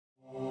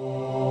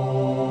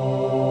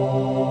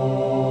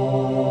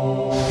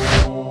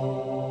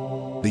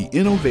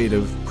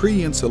innovative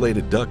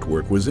pre-insulated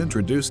ductwork was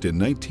introduced in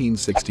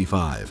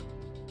 1965.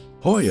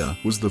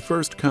 Huya was the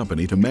first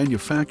company to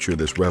manufacture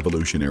this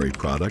revolutionary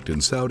product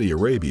in Saudi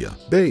Arabia,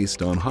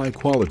 based on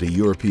high-quality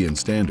European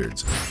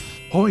standards.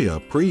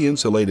 Huya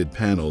pre-insulated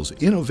panels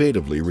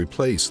innovatively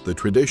replace the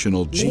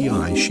traditional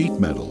GI sheet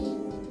metal.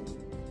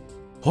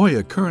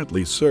 Huya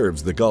currently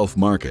serves the Gulf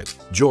market,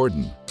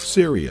 Jordan,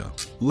 Syria,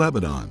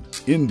 Lebanon,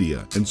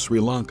 India, and Sri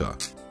Lanka.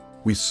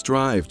 We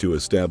strive to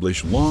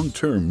establish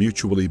long-term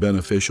mutually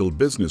beneficial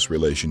business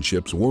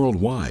relationships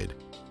worldwide.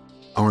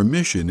 Our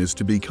mission is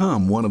to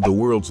become one of the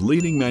world's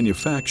leading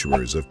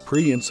manufacturers of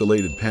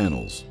pre-insulated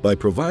panels by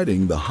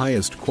providing the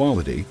highest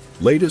quality,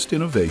 latest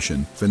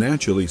innovation,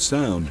 financially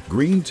sound,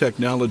 green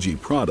technology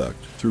product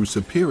through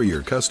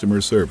superior customer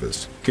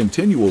service,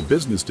 continual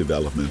business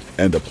development,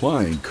 and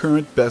applying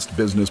current best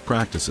business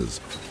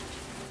practices.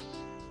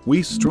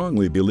 We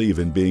strongly believe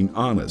in being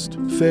honest,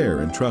 fair,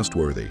 and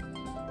trustworthy.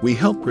 We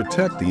help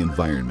protect the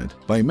environment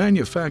by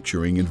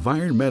manufacturing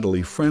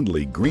environmentally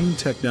friendly green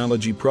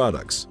technology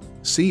products,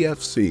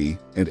 CFC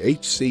and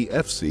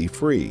HCFC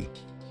free.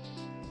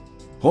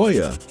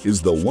 Huya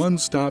is the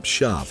one-stop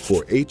shop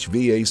for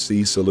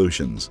HVAC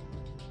solutions.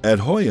 At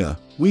Huya,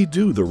 we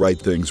do the right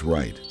things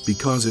right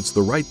because it's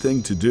the right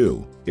thing to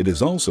do. It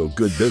is also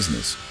good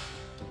business.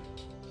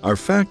 Our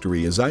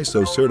factory is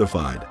ISO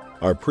certified.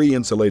 Our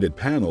pre-insulated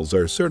panels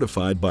are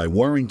certified by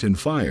Warrington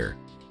Fire.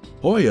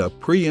 Huya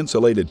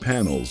pre-insulated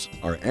panels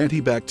are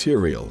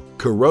antibacterial,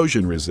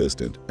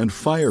 corrosion-resistant, and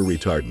fire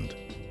retardant.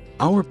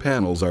 Our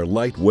panels are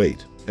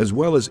lightweight, as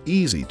well as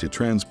easy to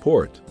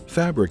transport,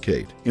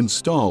 fabricate,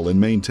 install, and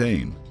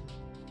maintain.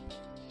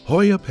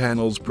 Huya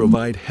panels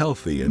provide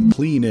healthy and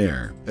clean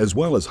air, as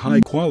well as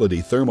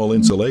high-quality thermal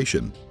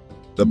insulation.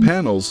 The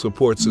panels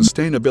support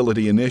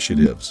sustainability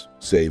initiatives,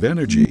 save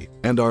energy,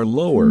 and are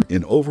lower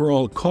in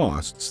overall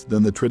costs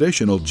than the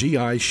traditional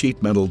GI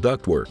sheet metal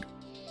ductwork.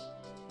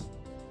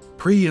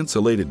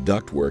 Pre-insulated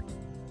ductwork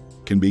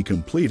can be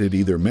completed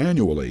either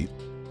manually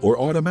or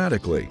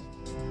automatically.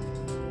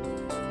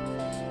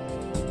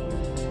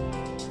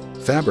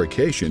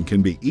 Fabrication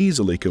can be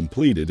easily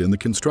completed in the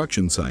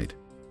construction site.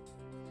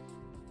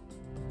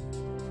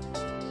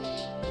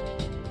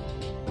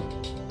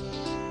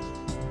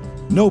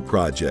 No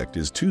project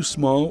is too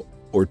small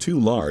or too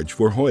large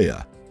for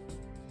Huya.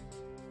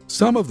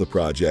 Some of the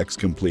projects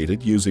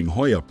completed using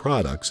Huya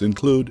products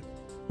include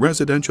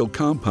residential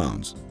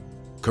compounds,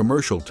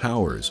 commercial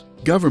towers,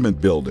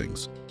 government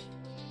buildings,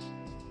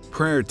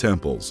 prayer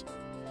temples,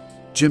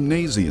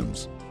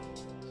 gymnasiums,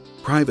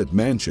 private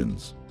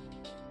mansions,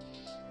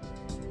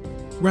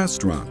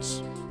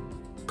 restaurants,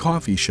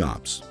 coffee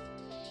shops,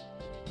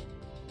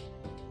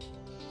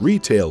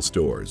 retail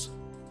stores,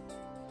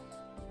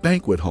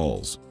 banquet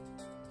halls,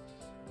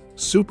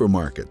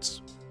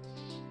 supermarkets,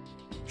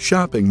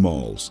 shopping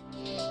malls,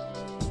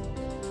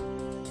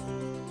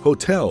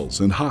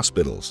 hotels and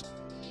hospitals.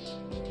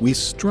 We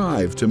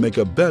strive to make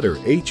a better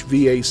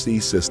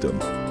HVAC system.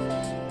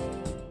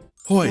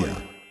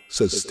 Huya,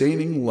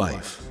 sustaining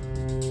life.